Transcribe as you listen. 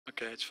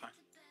okay, it's fine.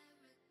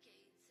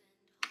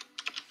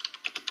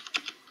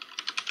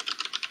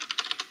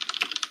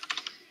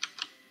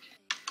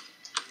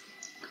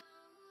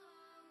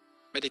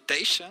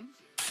 Meditation?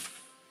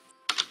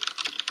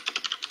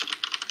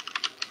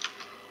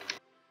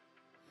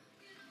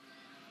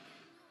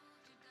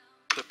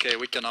 Okay,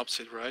 we can ops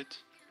it, right?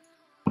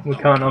 We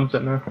can't ops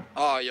it now.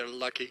 Oh, you're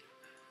lucky.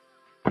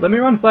 Let me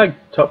run flag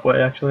top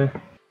way actually.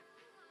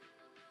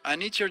 I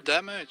need your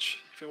damage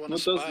if you want What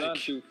to does spike. that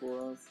do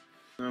for us?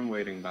 I'm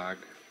waiting back.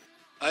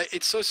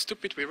 It's so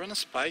stupid, we run a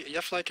spike, you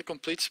have like a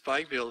complete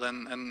spike build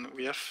and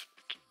we have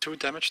 2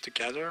 damage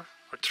together,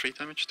 or 3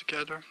 damage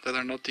together, that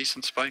are not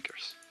decent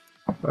spikers.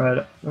 Right,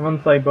 I run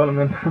flag bottom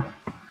then.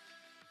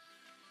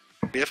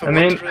 We have a I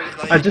mean, water,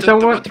 like, I just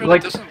don't want, really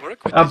like, doesn't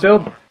work with our this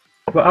build, anymore.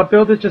 well, our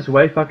build is just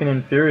way fucking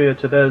inferior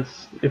to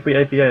theirs if we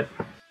AP8.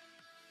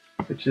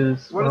 Which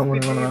is, What I is don't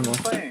want to people run even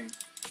more. playing?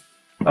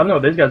 I don't know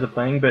what these guys are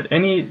playing, but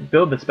any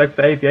build that's spec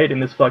for AP8 in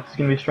this Flux is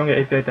going to be stronger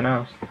AP8 than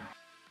ours.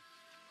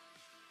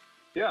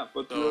 Yeah,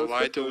 but So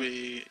why do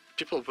we...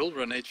 People will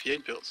run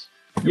 8v8 builds.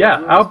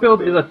 Yeah, our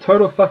build is a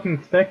total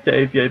fucking spec to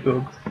AP8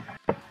 builds.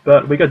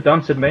 But we got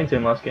dumpstered main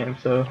team last game,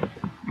 so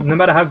no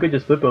matter how good your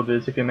split build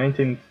is, if your main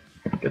team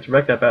gets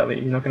wrecked that badly,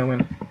 you're not going to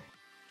win.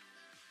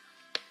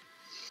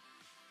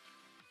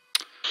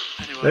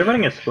 Anyway, They're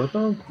running a split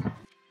build?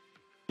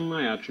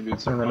 My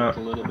attributes No, are they're fucked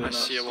not. a little bit. I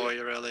see a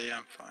warrior rally,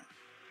 I'm fine.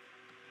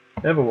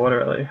 They have a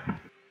water alley.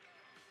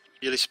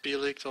 Really speed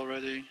leaked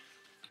already.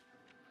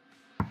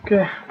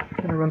 Okay,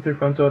 gonna run through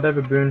front door, they have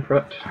a boon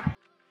front.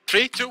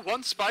 3, 2,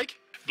 1, spike!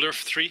 Blur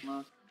 3.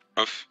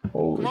 Off.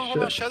 Holy Come on,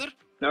 shit. Shatter!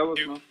 That was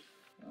You- not.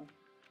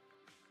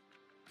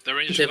 The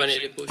range They was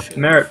nearly push.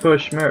 Merit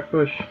push, merit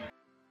push.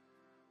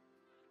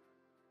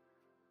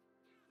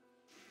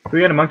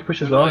 We got a monk to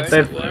push as well. Nice. They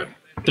have Where?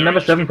 the number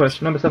 7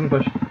 push, number 7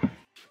 push.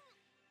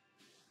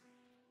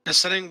 They're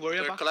sending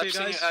warrior They're back for you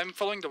collapsing. guys. I'm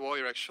following the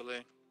warrior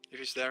actually. If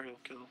he's there, he'll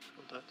kill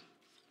that.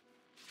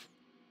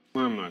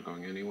 I'm not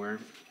going anywhere.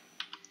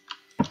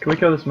 Can we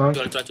kill this monk?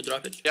 You wanna try to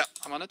drop it? Yeah,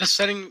 I'm on it. They're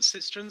sending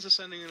cisterns. They're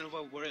sending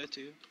another warrior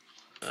too.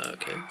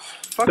 Okay.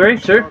 3,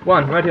 2,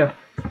 1, right here.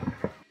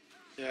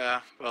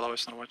 Yeah, well, I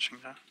was not watching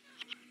that.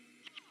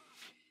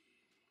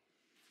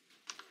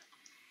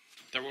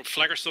 There were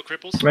flagger still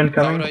cripples. Ren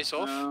Power coming. race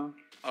off.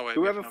 Oh wait,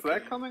 Do we have a no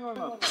flag killing. coming or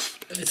not?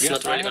 It's Yes,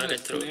 not I really have gonna a get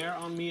through. snare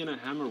on me and a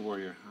hammer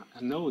warrior.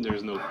 No,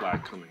 there's no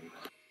flag coming.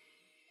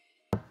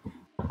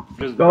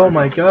 Just Oh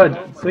my burning.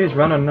 god, please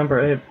run on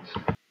number 8.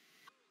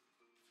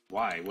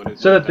 Why? What is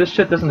So that this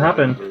shit doesn't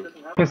happen. You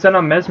can send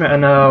our Mesmer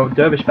and our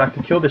Dervish back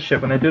to kill this shit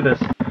when they do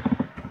this.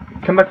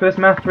 Come back for this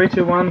math, 3,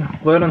 2, 1,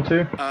 blood on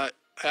 2.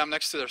 I'm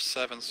next to their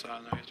 7, so I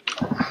know it.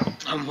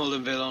 I'm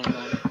holding Veil on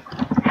 1.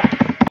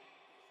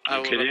 I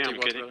will kidding, run I'm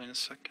the kidding. water in a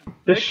second.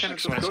 This Hey, can I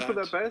sh just go to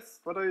their base?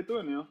 What are you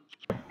doing here?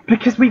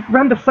 because we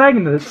ran the flag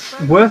in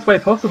the worst way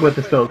possible with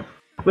this build.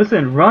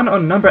 Listen, run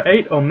on number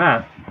 8 or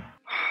math.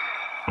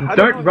 I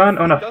Don't know, run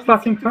he on a doesn't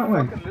fucking seem to front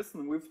line. fucking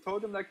listen. We've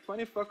told him like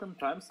 20 fucking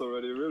times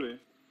already, really.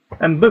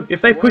 And look,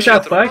 if they push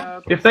our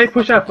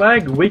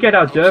flag, we get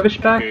our Dervish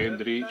back. Okay,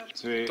 3,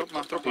 2, Drop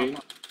ma, drop 1. ma.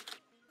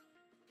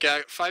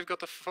 Okay, 5 got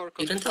the 4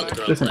 You got can the tell the flag.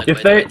 drop Listen, flag if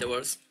by the they- way, the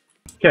worst.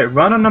 Okay,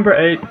 run on number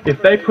 8.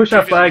 If they push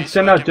our flag,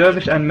 send our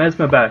Dervish and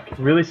Mesmer back.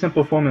 Really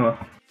simple formula.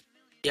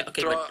 Yeah,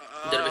 okay, Draw,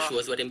 but Dervish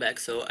was waiting back,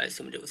 so I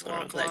assumed it was gonna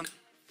run Come on. flag.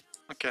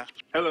 Okay.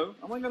 Hello,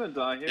 am I gonna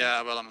die here?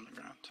 Yeah, well, I'm on the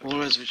ground. Okay.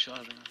 Warriors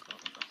recharging.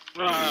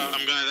 I'm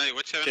gonna die.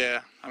 Watch out. Okay,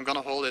 I'm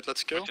gonna hold it.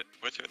 Let's kill.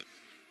 Watch out.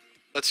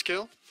 Let's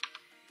kill.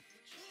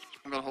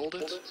 I'm gonna hold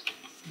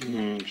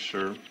it.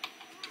 Sure.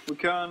 We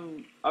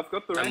can. I've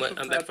got the range.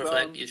 I'm back for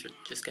flag, you should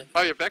just get.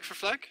 Oh, you're back for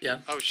flag? Yeah.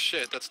 Oh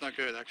shit, that's not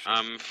good actually.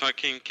 I'm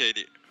fucking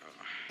KD.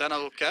 Then I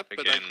will cap, but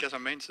I Again. guess our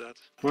main's dead.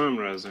 I'm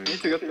resing. Need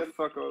to get the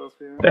fuck out of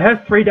here. They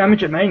have 3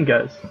 damage at main,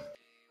 guys.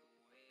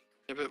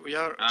 Yeah, but we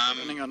are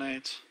running on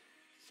 8.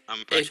 I'm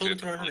Yeah, back you told him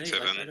to to run on an 8,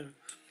 7.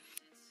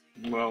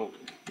 Well,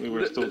 we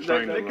were still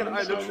trying to Nick and I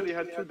run, so... literally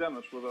had 2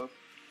 damage with us.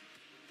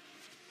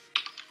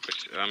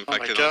 I'm my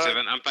packed on God.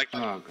 7. I'm packed.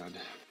 Oh god.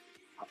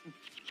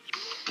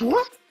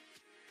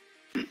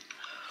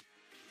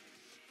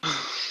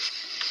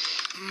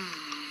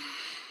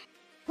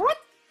 What?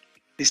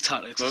 These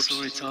tactics are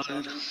so Oops.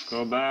 retarded.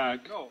 Go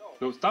back.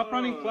 Go, stop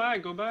running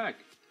flag, go back.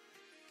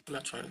 I'm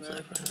not trying to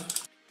flag right now.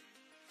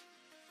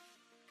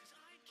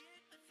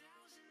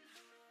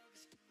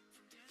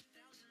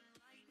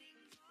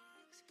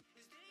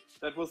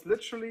 That was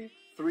literally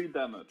 3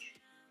 damage.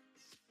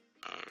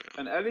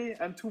 An Ellie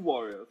and 2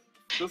 warriors.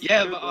 Just Yeah,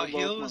 killed but our both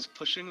heal monks. was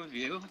pushing with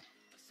you.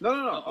 No,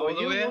 all our the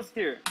heal way. was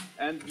here,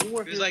 and you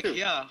were It was here like, too.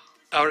 yeah.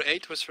 Our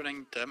 8 was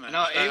running damage. And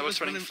our 8 I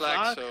was running running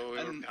flag, flag, so we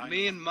were and behind.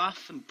 me and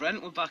Math and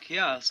Brent were back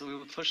here, so we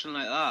were pushing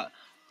like that.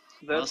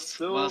 That's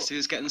Whilst he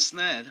was getting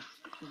snared.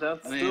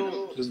 That's I mean,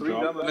 still just 3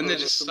 drop. damage. And then they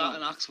versus just the start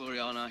an monk. axe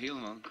warrior on our heal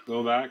monk.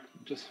 Go back.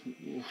 Just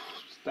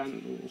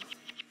stand.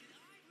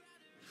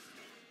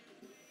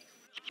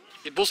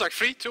 It bulls like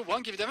 3, 2,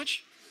 1, give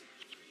damage.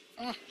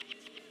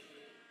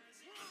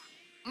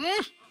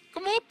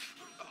 Come up!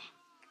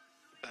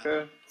 Okay,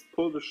 let's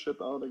pull the shit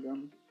out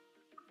again.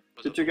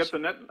 Did you get the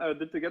net?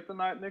 Did you get the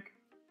knight, Nick?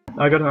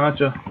 I got an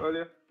archer.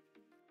 Earlier?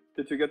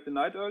 Did you get the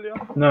knight earlier?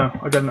 No,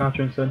 I got an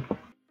archer instead.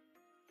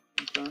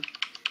 Okay.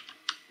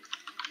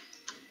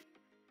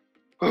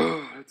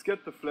 Let's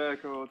get the flag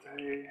out.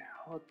 Hey,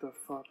 what the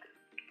fuck?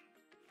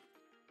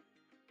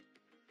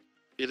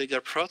 You like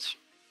their prot?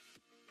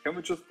 Can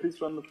we just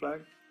please run the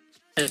flag?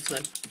 It's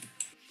like,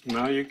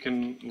 Now you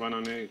can run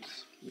on 8.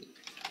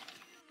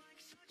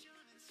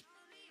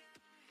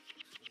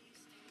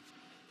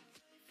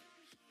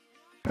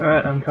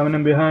 Alright, I'm coming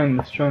in behind.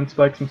 Let's try and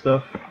spike some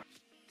stuff.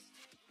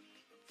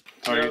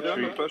 Target they're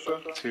under 3, pressure.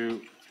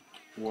 2,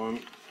 1.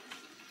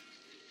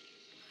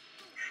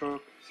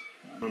 Shock.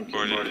 I'm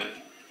Forty.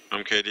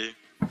 I'm KD.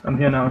 I'm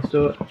here now, let's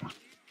do it.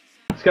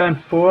 This guy in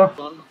 4,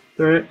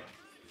 3,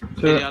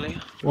 2, Hey, Ali.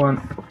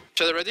 1.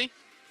 Shadow ready?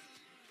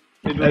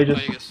 Aegis. Oh,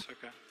 Aegis, okay.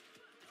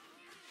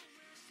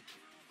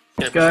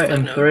 yeah, This guy flag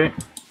in now. 3.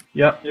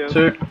 Yep, Yeah.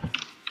 2,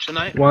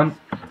 Tonight? 1.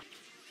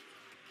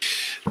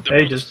 The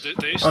Aegis.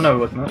 days. Oh no, it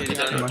was not. Yeah,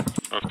 Never mind.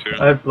 Off 2.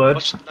 I have blood.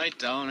 Watch the night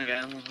down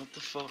again. What the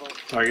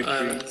fuck? Target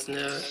It's 3,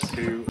 no.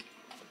 2,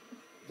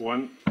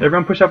 1.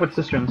 Everyone push up with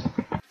cisterns.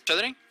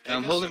 Shadowing? Yeah,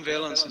 I'm holding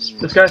valence.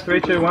 This guy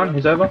 3, 2, 1.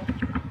 He's over.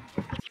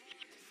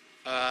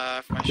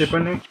 My Keep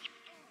running.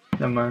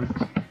 Never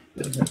mind.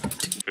 Didn't hit.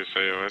 This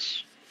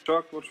AOS.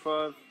 Shock, watch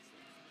 5.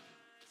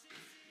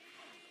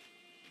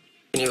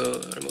 Can you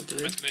remove the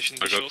wheel? Ventilation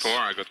I got visuals. 4,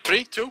 I got 4.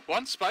 3, 2,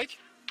 1, spike.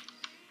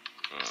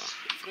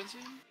 Frenzy.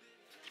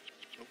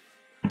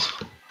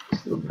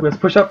 Let's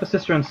push up the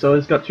cisterns so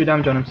he's got 2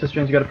 damage on him.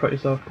 Cisterns, you gotta put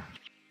yourself.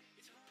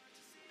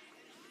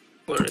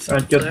 Where is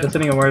Alright, the good. flag? They're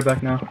sitting a warrior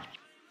back now.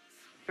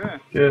 Okay.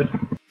 Good.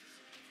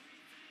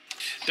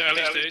 The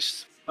alley is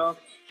dazed.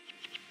 Knocked.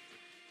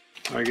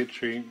 Target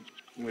 3,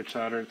 which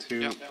adder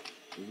 2, Yeah.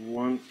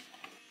 1.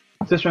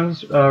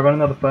 Cisterns, run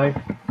another flag.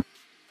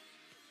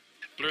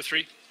 Blur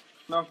 3.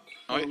 Knocked.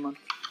 Oi. Never mind.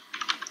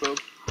 Broke.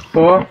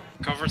 4,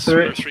 Covers. 3.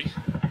 Blur 3.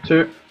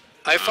 2.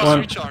 I have fast One.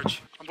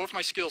 recharge on both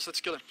my skills,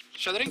 let's kill him.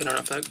 Shattering? Gonna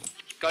run flag.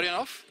 Guardian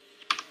off.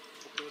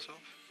 Do it off.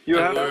 You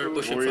Yeah, have we're to.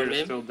 pushing for Warrior's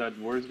me. still dead.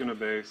 Warrior's gonna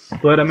base.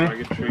 Blood on me.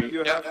 Target 3,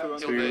 You Yeah, have to run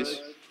heal the base.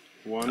 base.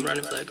 I'm 1.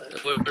 running flag.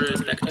 Where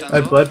is back? Ten. I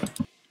have blood.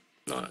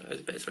 No,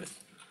 it's base, right?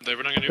 They're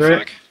running a new 3,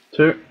 flag.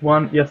 2,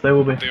 1. Yes, they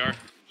will be. They are.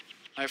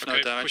 I have Okay,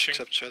 no damage pushing.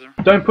 except Shatter.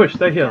 Don't push.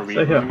 Stay here. Are we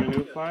Stay here. running a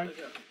new flag?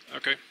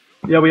 Okay.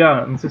 Yeah, we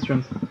are on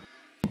cisterns.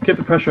 Keep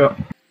the pressure up.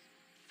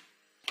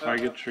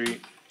 Target 3,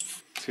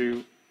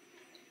 2,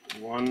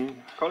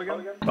 1. Call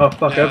again? Oh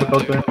fuck, Yeah,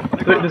 overcalled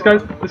me. This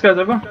guy's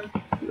over.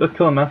 Let's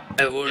kill him, man.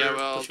 I will Yeah,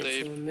 well, push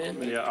they- for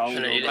me. Yeah, I'll And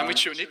I go need I'm back.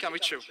 with you, Nick, I'm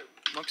with you.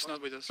 Monk's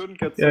not with us. Shouldn't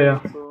get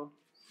Yeah, sold, so.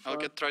 I'll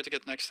try to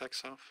get next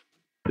tax off.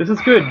 This is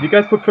good. You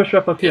guys put pressure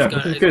up here.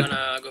 This is He's good.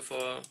 gonna go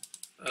for.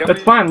 Can That's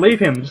we- fine. Leave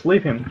him. Just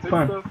leave him. It's Fix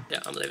fine. stuff? Yeah,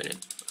 I'm leaving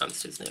it. I'm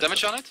still snake.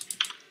 Damage on it?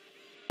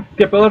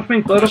 Get blood off me.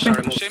 Blood off me.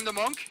 Sorry, move. Shame the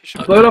monk. You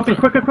should... Okay. Blood off me.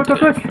 Quick, quick, quick, quick,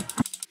 quick.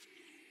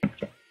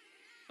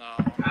 No.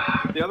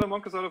 The other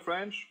monk is out of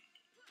range.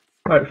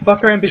 Alright,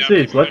 fuck our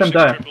NPCs. Let them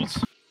die.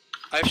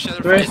 I have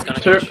Shatter 3, He's gonna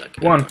 2, catch back.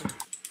 1.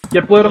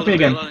 Get blood off me Holding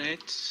again. veil on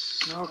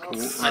 8. Our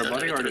don't have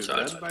bodyguard it is to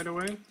recharge. dead, by the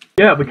way.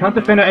 Yeah, we can't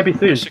defend our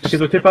NPCs because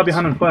we're too far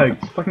behind on flags.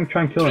 Fucking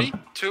try and kill 3,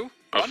 them. 2,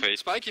 Off 1. 8.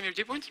 Spike, give me a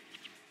deep point.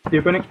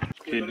 Keep running.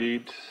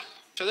 Indeed.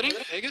 Shattering,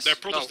 Aegis. Their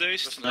prot is No,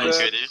 dazed. that's I'm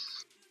nice. KD.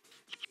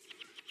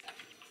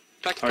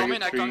 Back Target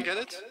coming, I 3, can't get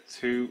it.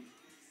 2,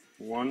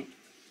 1.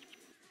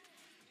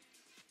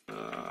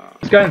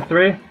 This guy in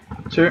 3,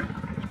 2,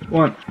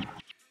 1.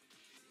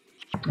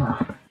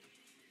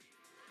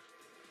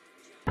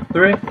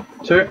 3,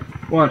 2,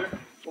 1.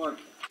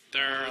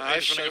 They're I have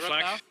Aegis running a Shatter up now.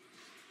 flag.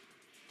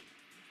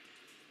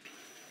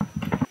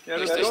 Yeah, Stay,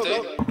 let's stay,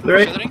 go.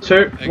 stay. 3,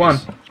 2, Aegis. 1.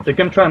 They're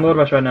gonna try and load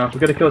rush right now. We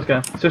gotta kill this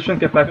guy. Cisterns,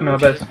 get back in our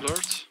base. Lord.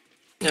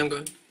 Yeah, I'm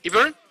going.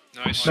 Eburn?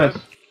 Nice. Nice.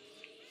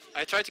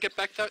 I tried to get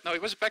backed out. No,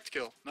 it was a back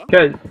kill. No?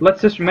 Okay,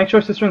 let's make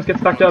sure Cisterns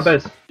gets back to our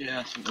base. Yeah,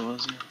 I think it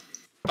was. Yeah.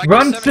 Back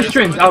Run, to 7,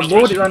 Cisterns! Our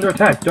lord is under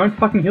attack. Don't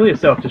fucking heal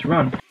yourself. Just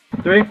run.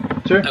 3,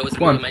 2, I was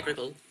 1. removing my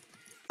cripple.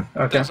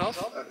 Okay. That's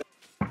off.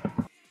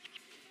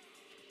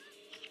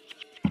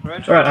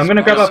 Range. Alright, I'm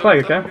gonna grab our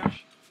flag, okay?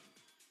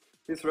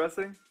 He's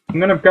resting. I'm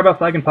gonna grab our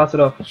flag and pass it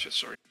off. Shit,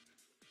 sorry.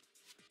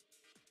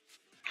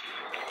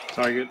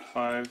 Target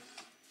 5,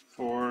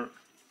 4,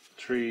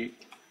 3,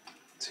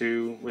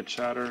 2 with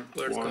shatter.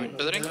 Where's 1. going?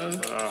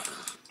 Shattering?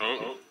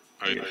 Oh,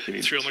 I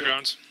 3 on the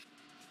ground.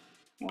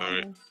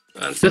 Alright.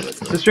 I'm still with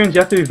slow. Cisterns,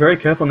 you have to be very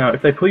careful now.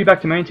 If they pull you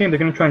back to main team, they're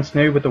gonna try and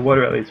snare you with the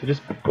water at least. So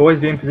just always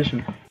be in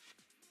position.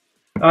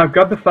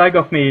 Grab the flag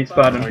off me,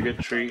 Spartan.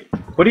 Target 3.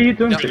 What are you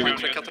doing? Yeah, to we me?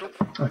 can cut it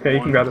up. Okay,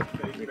 you can grab it.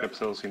 Ik heb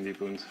zelfs geen deep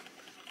wound.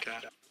 Okay,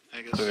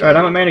 I guess. Alright,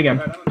 I'm at main again.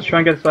 Let's try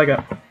and get this flag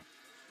out.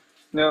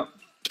 Yeah.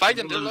 Spike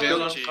them, Golden the Veil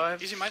low on energy.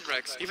 5. Easy mind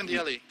Rex, even the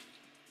alley.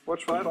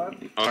 Watch 5.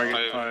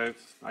 Target 5.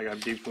 I got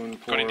deep wound.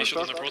 Got 4, initial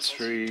on the prots.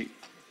 3,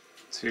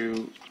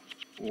 2,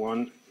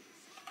 1.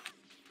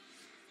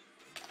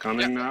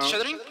 Coming Yeah, now.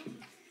 Shattering.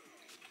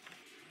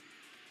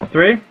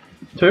 3,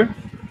 2,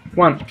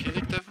 1. Kill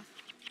it, Devin.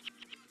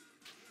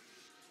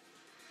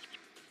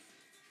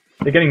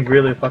 They're getting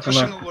really fucking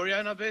Pushing low. a warrior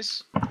in our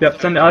base. Yep,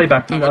 send the alley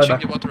back, I'm send the alley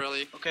watching back. the water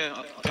rally.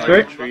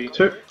 Okay, 3,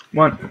 2,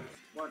 1.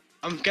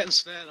 I'm getting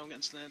snared,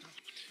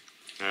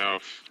 Yeah,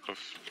 off.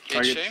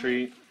 Target shame.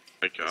 tree.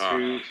 Like,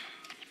 2,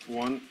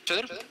 1.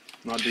 Cheddar?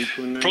 Not deep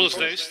wound. Troll is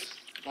dazed.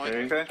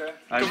 Okay. Okay.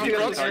 I Come deep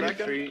on, wound guys.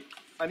 target 3,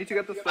 I need to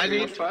get this. I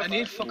thing.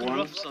 need fucking 1.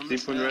 roughs on Deep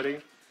this. wound ready.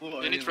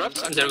 You need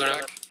reps? I'm They're going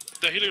gonna- back.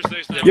 The healer's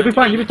dazed now. You'll be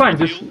fine, you'll be fine.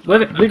 Just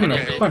leave me.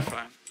 Okay, It's we're fine.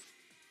 fine.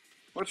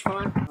 Watch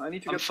fine. I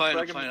need to I'm get fine,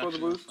 the I'm dragon fine, before the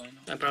actually, boost. I'm fine.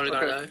 I'm probably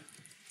gonna Okay. die.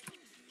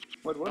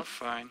 What? Oh,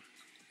 fine.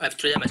 I have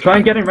 3 damage. Try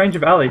and get in range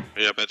of alley.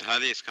 yeah, but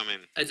Halley is coming.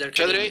 They're Cheddar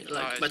killing me, 8?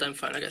 like, Nice. but I'm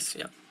fine, I guess.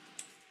 Yeah.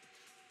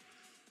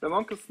 The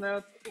monk is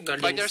snared. Like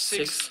Guardian there's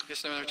 6. 6.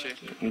 Here's no energy.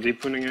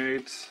 Deep wounding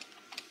 8.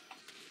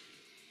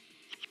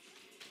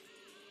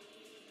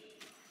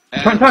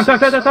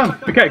 Time.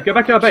 Okay, go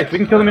back to our base. We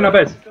can kill them in our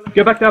base.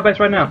 Go back to our base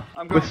right now.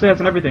 With snares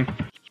and everything.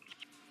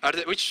 Are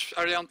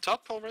they on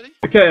top already?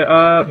 Okay,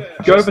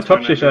 go over top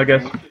Shisha, I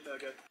guess.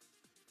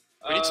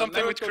 We need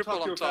something with Merit, go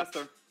cripple on to top.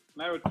 faster.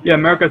 Merit. Yeah,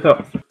 Merrick go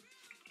top.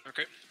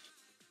 Okay.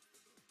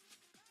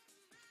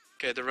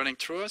 Okay, they're running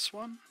through us,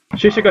 one.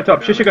 Shisha go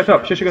top.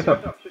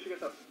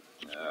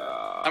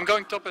 I'm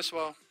going top as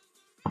well,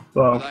 but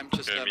Well, I'm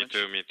just Okay, me damaged.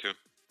 too, me too.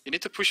 You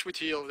need to push with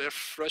heal, they're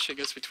rushing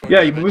us with 4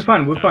 yeah, damage.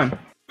 we're fine.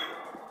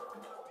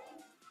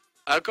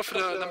 I'll go for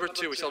the number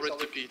 2, it's already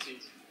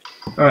TP'd.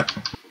 Alright.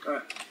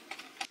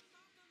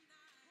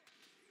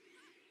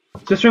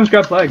 Cisterns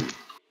grab flag.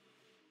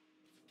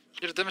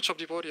 You're the damage op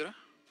die warrior, hè?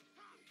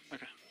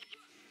 Okay.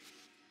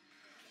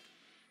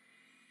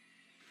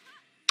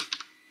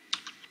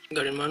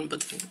 Guardian 1,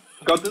 but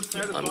Got this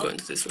snared as I'm well. going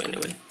this way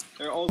anyway.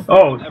 They're all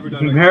Oh, snared in every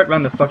direction. Merritt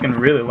ran the fucking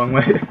really long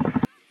way.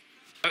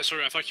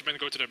 Sorry, I thought you meant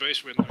to go to their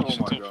base when Oh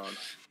my god.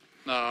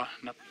 No,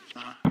 not.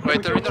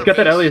 Wait, they're in their Get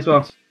that base. Ellie as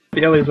well.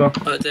 The Ellie as well.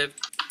 Oh, they've...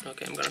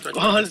 Okay, I'm gonna try to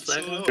Oh, get this it's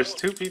flag. so- There's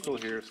 2 people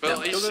here.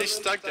 Well, he's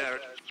stuck there.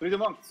 Lead the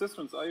monk.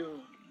 Cisterns, are you?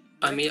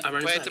 I'm running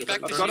Wait, flag. the It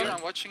back doesn't is got here, it.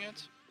 I'm watching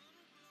it.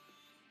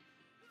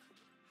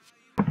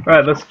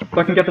 Alright, let's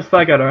fucking get this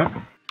flag out, alright?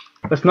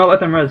 Let's not let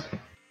them res.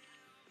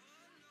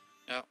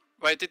 Yeah.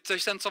 Wait, did they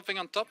send something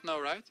on top?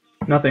 No, right?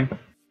 Nothing.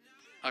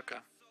 Okay.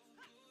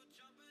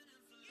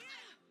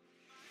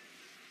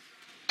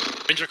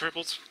 Ranger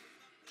crippled.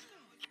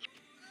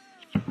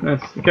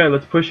 Nice. Okay,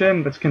 let's push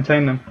in, let's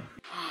contain them.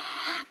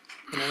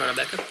 I'm gonna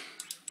back up.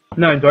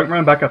 No, don't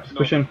run back up, just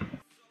push in.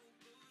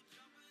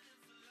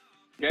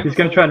 Game He's is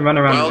gonna try and over. run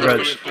around Well, the they're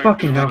res. pushing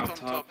Fucking back hell. on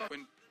top.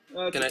 When,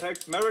 It's Can I-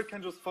 attacked. Merit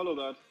can just follow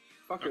that.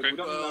 Fuck it, Okay. we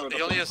don't well, need he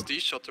Merit. only has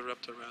D-shot to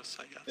rep the rest,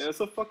 I guess. Yeah,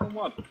 so fucking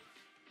what?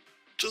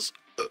 Just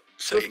Just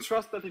saying.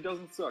 trust that he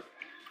doesn't suck.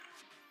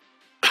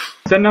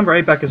 Send number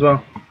 8 back as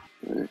well.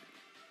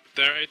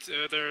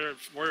 Their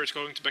warriors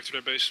going back to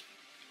their base.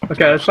 Okay,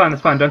 that's fine,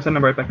 don't send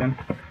number 8 back in.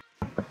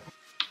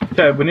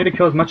 Okay, we need to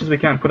kill as much as we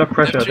can, put up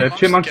pressure. They have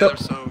 2 monks up,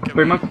 together, so can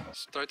 3 we monks.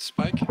 start the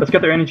spike? Let's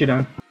get their energy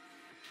down.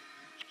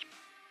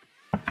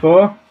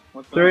 4,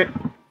 What's 3,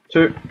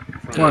 2,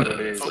 1.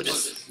 Base for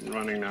this.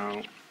 running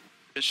now.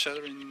 Is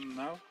shattering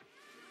now?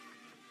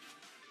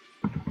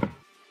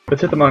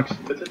 Let's hit the monks.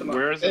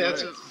 Where is the Yeah,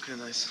 knights? okay,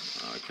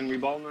 nice. Can we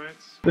ball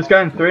knights? This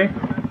guy in 3,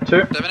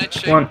 2, 7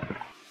 shape. 1.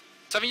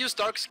 7 use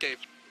Darkscape.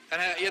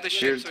 And he had a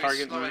shape, Here's so target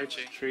he's no knights.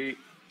 energy. 3,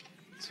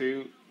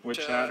 2, with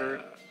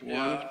shatter. 1.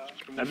 Yeah.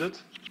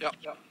 Edit.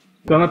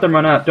 Don't let them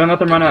run out, don't let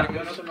them run out.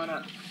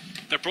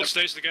 They're prot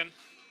staged again.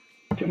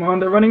 Come on,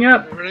 they're running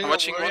out. I'm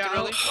watching water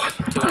rally.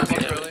 Water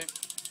Water rally.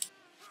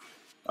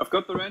 I've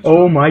got the range.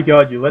 Oh my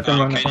god, you let them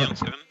run Okay, on out.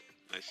 7.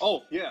 Nice.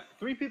 Oh, yeah.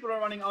 3 people are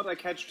running out, I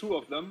catch 2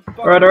 of them. Fuck.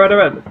 Alright.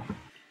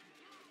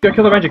 Go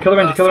kill the ranger, kill the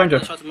ranger.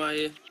 Shot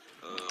my...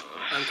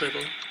 I'm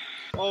crippled.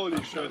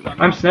 Holy shit.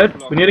 I'm snared,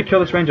 we need to kill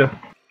this ranger.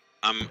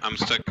 I'm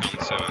stuck on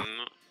 7.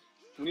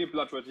 We need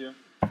blood right here.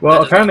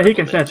 Well, apparently he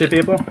can snare 2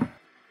 people. Well,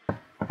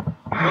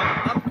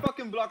 I'm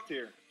fucking blocked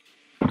here.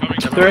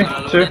 Coming.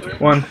 3, 2,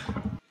 1.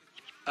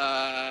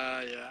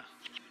 Yeah.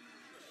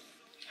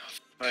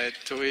 Wait,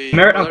 do we...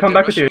 Merit, I'll are come they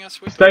back with you. rushing us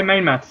with Stay or-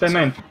 main, Matt, stay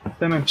main.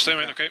 Stay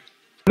main, okay.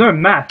 No,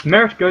 Matt,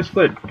 Merit, go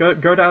split. Go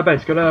to our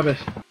base, Can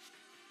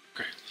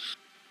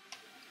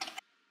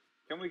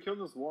we kill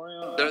this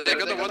warrior? They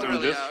got the water I'm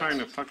rally just out. trying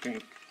to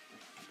fucking.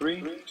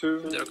 3, 2,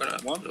 They're gonna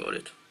 1. load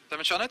it.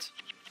 Damage on it?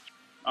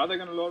 Are they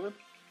gonna load it?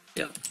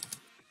 Yeah.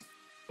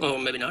 Oh,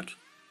 maybe not.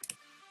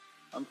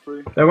 I'm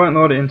free. They won't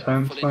load it in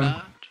time, it's Fully fine.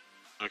 mad.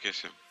 Okay,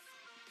 so.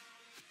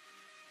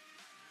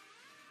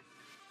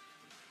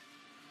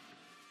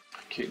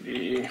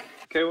 KD.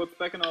 Okay, what's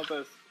back in our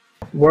base?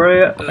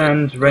 Warrior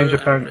and ranger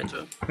and power.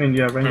 ranger. I mean,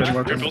 yeah, ranger and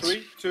warrior. Crippled.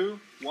 3, 2,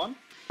 1.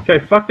 Okay,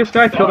 fuck this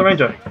guy, kill the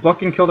ranger.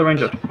 Block and kill the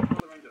ranger.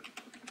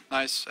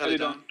 Nice, Ellie Ellie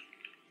down. down.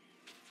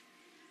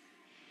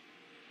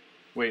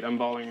 Wait, I'm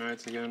balling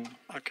knights again.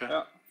 Okay.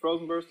 Yeah,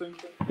 frozen bursting.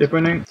 Yep,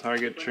 winning.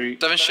 Target 3,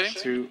 7 shame?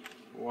 2,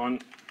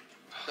 1.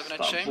 7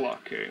 Stop shame?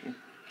 blocking.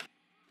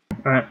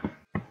 Alright.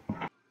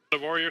 The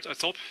warrior at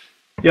top.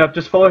 Yeah,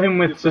 just follow him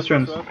with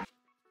cisterns.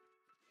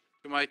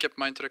 Ik heb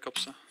mijn terug op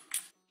ze.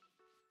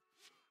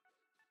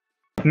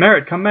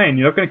 Merit, come main,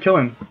 you're not gonna kill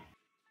him.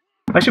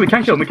 Actually, we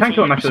can kill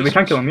him, actually, we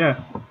can kill him, yeah.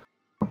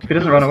 If he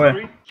doesn't run away.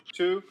 3,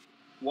 2,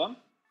 1.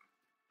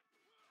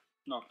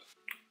 Knocked.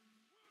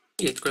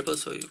 You get cripple,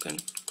 so you can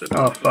cripple.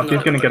 Oh fuck,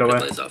 he's gonna get away.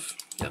 Cripple is off.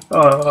 Yeah.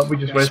 Oh, we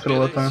just wasted a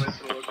lot of time.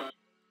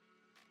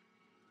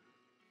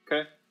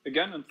 Okay,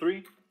 again in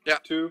 3, Yeah.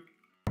 2.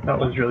 That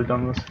was really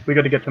dumb of us. We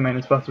gotta get to main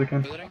as fast as we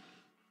can. Building.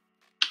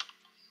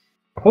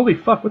 Holy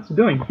fuck, what's he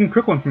doing? He can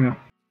cripple one from you.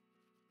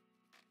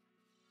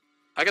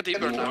 I got deep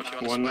burn now if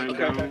you want One to man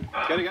spike. Okay,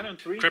 down. get again in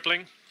 3,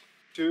 Crippling.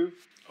 2,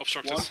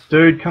 Obstructed. 1.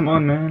 Dude, come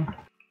on, man.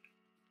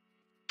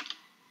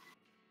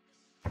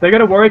 They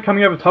got a warrior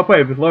coming over top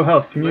wave with low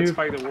health. Can Let's you?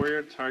 fight the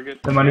warrior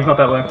target. The money's not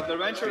that low. The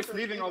Ranger is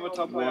leaving over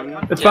top One.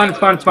 wave. It's fine, it's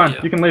fine, it's fine.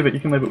 You can leave it, you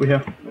can leave it, we're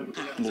here.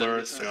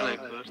 Blurred.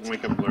 Yeah. We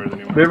can blur it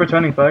anyway. We're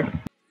returning flag.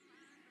 Can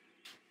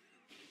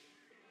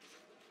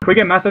we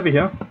get Math over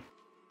here?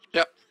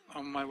 Yeah,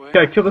 on my way.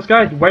 Okay, kill this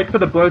guy. Wait for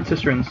the blurred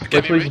cisterns. Wait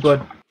Give till me he's reach.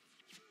 blood.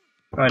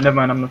 Alright, never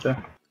mind, I'm not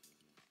there.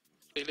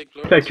 Daily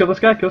blur. Okay, kill this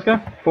guy, kill this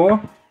guy. 4,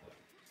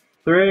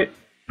 3,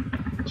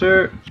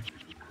 2,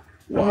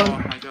 1. Oh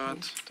my god,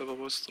 double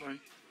boost try.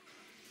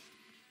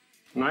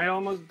 Knight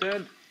almost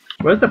dead.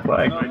 Where's the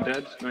flag? Knight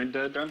dead. Knight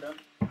dead.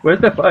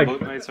 Where's the flag?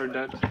 Both knights are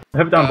dead. I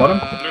have it down bottom.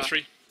 Blur 3.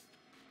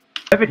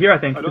 I have it here, I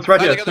think. It's right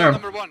I here, got snare.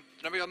 number 1.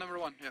 Number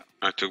 1, yeah.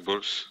 I took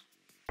balls.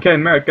 Okay,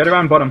 Merrick, get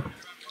around bottom.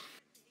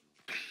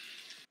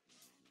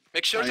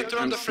 Make sure to turn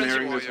I'm the frenzy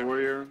snaring this warrior.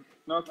 warrior.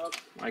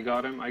 Knocked. I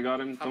got him. I'm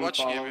Don't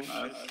watching follow.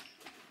 him.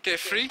 Okay,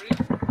 3,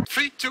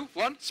 2,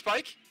 1,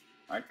 spike.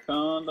 I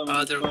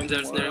can't.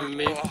 There's near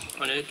me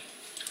on it.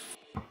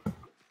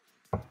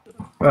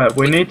 Alright,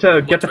 we need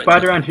to get the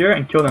fight around here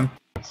and kill them.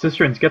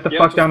 Cisterns, get the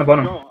fuck down the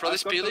bottom. Brother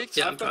Spelix?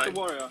 Yeah, I've got the I'm fine.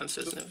 warrior. I'm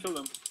still Just kill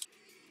them.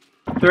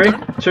 3,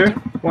 2,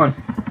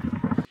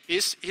 1.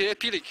 He's here at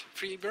Pelik.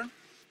 Free burn.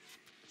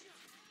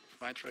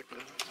 Right track,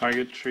 brother.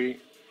 Target tree.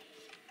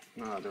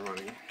 No, they're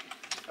running.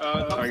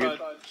 Top Target.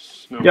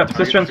 side. No, Yep, target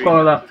cisterns tree.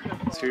 follow that.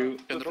 2,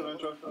 Just the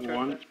Ranger. Okay.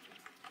 1.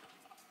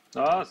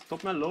 Ah,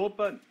 stop me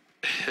lopen.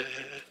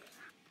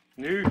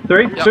 Nu.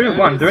 3, 2,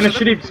 1. They're in a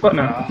shitty spot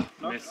now.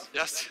 Ah, miss.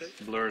 Yes.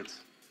 Blurred.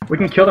 We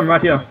can kill them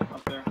right here.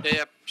 Up there.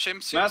 Yeah. Shame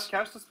Matt, suits.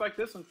 catch the spike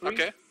this in 3,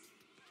 Okay.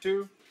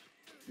 2,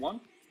 1.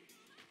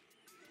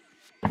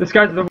 This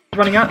guy's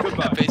running out.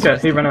 Goodbye. Okay,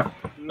 he ran out.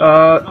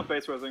 No, it's not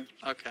base raising.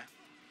 Okay.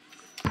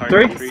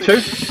 Target 3,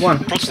 tree. 2,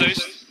 1. Prot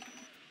stays.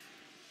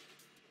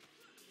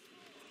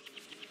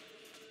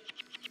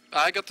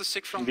 I got the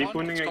sick from Deep 1.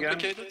 wounding It's again.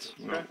 complicated.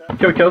 No.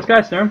 Can we kill this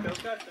guy, snare him?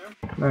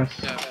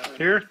 Nice. Yeah.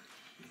 Here.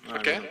 Ah,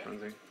 Okay. no,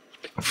 frenzy.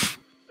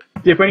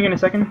 Deep waiting in a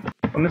second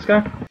on this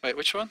guy. Wait,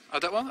 which one? Oh,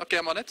 that one? Okay,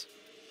 I'm on it.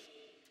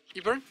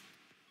 E-burn?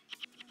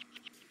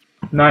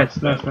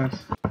 Nice, nice, nice.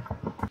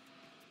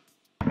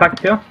 Pack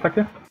here, pack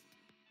here.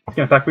 It's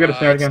gonna pack, we gotta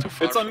snare it again.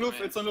 It's on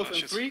Loof, it's on Loof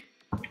in 3,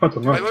 Oh, it's a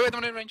lot. Wait,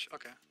 I'm in range.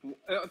 Okay.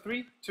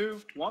 3,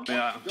 2, 1.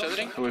 Yeah.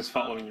 Shadowing? I was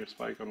following your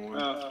spike on one.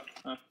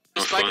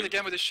 He's Oh, spiking fine.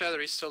 again with his shadow.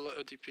 He's still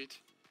DP'd.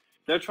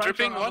 They're trying to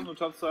Tripping run on one. the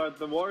top side.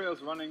 The warrior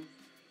is running.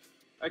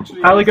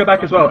 Actually, Ali he's go back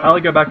trying as well. to-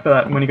 Ali go back for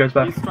that when he goes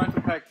back. He's trying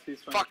to pack.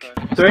 He's trying Fuck. to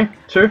pack. 3,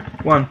 2,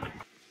 1.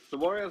 The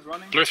warrior is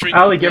running. Blur 3.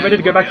 Ali, get ready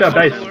to go back to our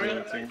base.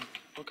 Everything.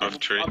 Off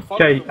tree. I'm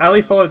following Okay, the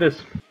Ali, warrior. follow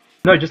this.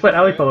 No, just let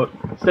Ali follow it.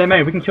 Stay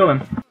main, we can kill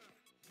them.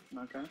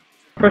 Okay.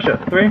 Pressure.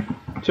 3,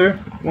 2,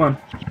 1.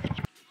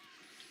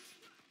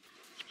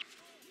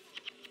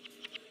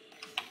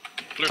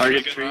 Blur 3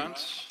 Target again. tree. Round.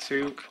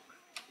 2,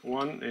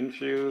 1.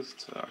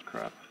 Infused. Oh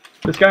crap.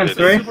 This guy in Yeah,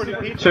 3, Super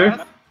DP, 2,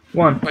 Matt.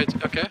 1.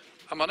 Wait, okay.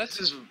 I'm on it. This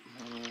is.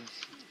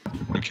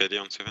 Okay, the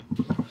on 7.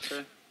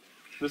 Okay.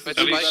 This is Wait,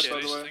 really spike bad, it, by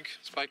I the way. think.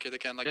 Spike it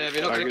again. Like Yeah, if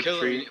you're not gonna Target kill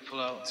them, tree. you need to pull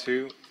out.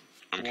 2.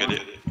 I'm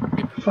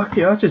KD. Fuck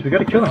the archers, we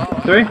gotta kill them.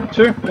 3,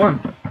 2,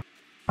 1.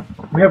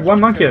 We have one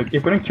monk here.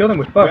 If we don't kill them,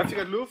 we're We have fucked. to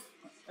get Loof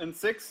in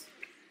 6,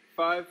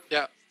 5,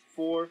 Yeah.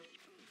 4,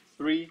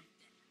 3,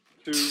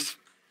 2.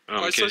 Oh,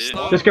 I'm Why so KD.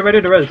 slow? Just get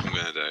ready to res. I'm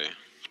gonna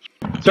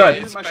die. Sorry,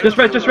 it's just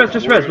res, just res,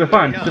 just res. We're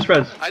fine. Just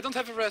res. I don't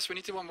have a rest. We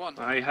need to 1-1.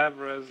 I have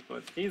res,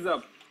 but He's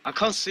up. I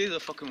can't see the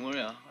fucking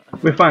warrior.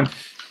 We're fine.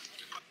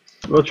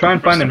 We'll try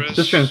and find him. Rest.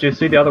 Cisterns, do you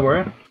see the other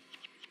warrior?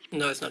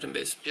 No, it's not in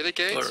base. Healing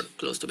gate. Or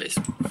close to base.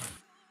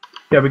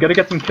 Yeah, we gotta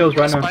get some kills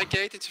right now. Spike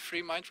gate. It's a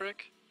free mind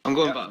wreck. I'm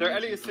going Yeah, back. their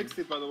alley is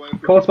 60, by the way.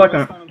 Call us back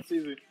on it. Time, it's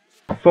easy.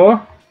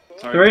 4,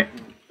 target.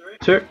 3,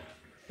 2,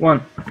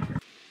 1.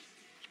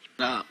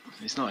 Nah,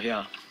 he's not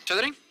here.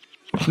 Shadowing?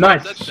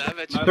 Nice. That's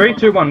damage. Nice. 3,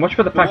 2, 1. Watch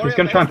for the The pack. He's warrior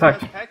gonna try and has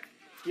pack.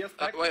 He has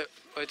pack. Wait,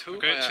 who?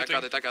 Okay, Oh, yeah, I sitting.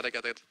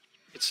 got it.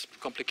 It's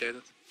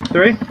complicated.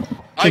 3,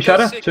 I got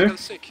shadow, sick, 2. I got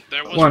sick.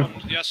 There was One.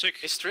 one. Yeah, sick.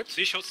 He's stripped.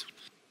 D-shot.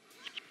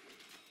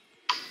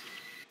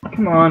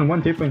 Come on,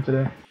 one deep wing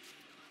today.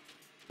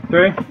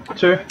 3,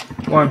 2,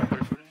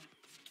 1.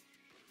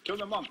 Kill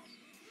them on.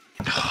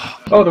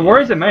 Oh, the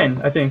warrior's at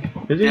main, I think.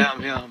 Is he? Yeah,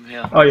 I'm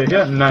here. Oh, yeah,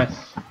 yeah. Nice.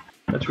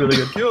 That's really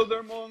good. Kill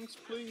their monks,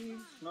 please.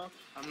 No.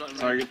 I'm not.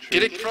 Target tree.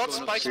 Healing prot,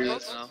 spike Two.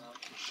 prot. No.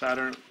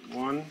 Shatter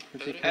 1.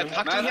 If you can. Packed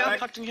in Matt, here, Matt.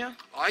 packed in here.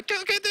 I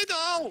can't get it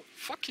all.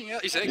 Fucking hell.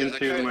 He's angry.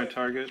 Into my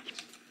target.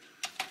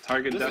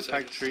 Target This death is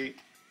pack Aegis. tree.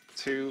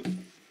 2.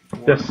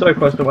 They're so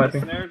close to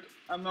wiping. Snared.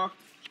 I'm knocked.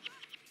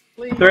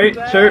 Please. 3,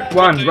 2,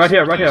 1. Right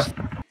here, right here.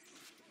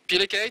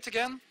 Peeling 8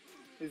 again?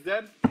 He's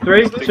dead.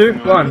 3, 2,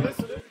 1.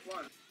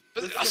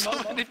 But so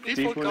many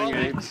people Deep winning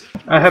calling. 8.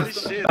 I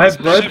have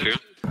blood. Two.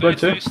 Blood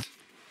too.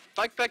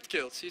 Spike packed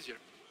kill, it's easier.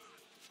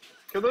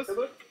 Kill this.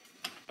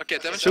 Okay,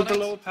 damage Super on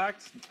low it.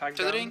 packed. Packed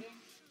Tethering. down.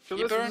 Kill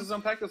You this. burn. This is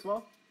unpacked as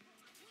well.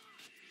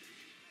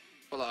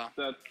 Voila.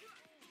 Dead.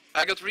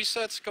 I got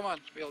resets, come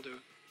on, we all do.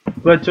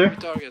 Blood 2.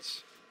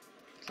 Targets.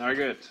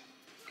 Target.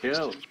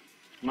 Kill.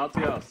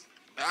 Matthias.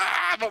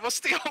 Ah, wat was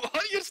die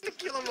warriors te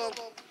killen, man?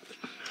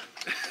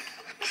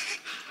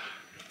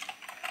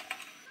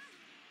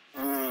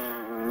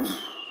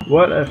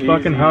 What a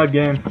fucking Easy. hard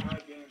game.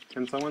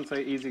 Can someone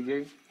say easy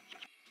gig?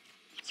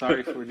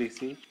 Sorry for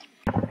DC.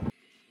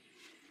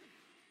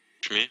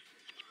 Me.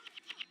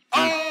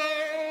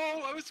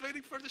 Oh, I was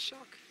waiting for the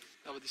shock.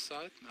 I would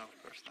decide? No,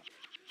 of course not.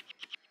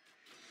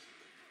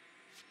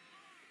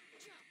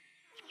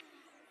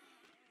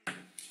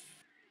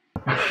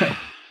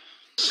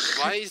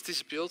 Why is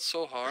this build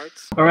so hard?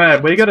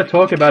 Alright, we gotta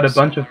talk about a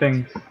bunch of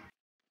things.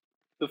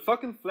 The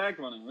fucking flag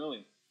running,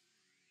 really.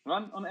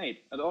 Run on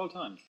 8 at all times.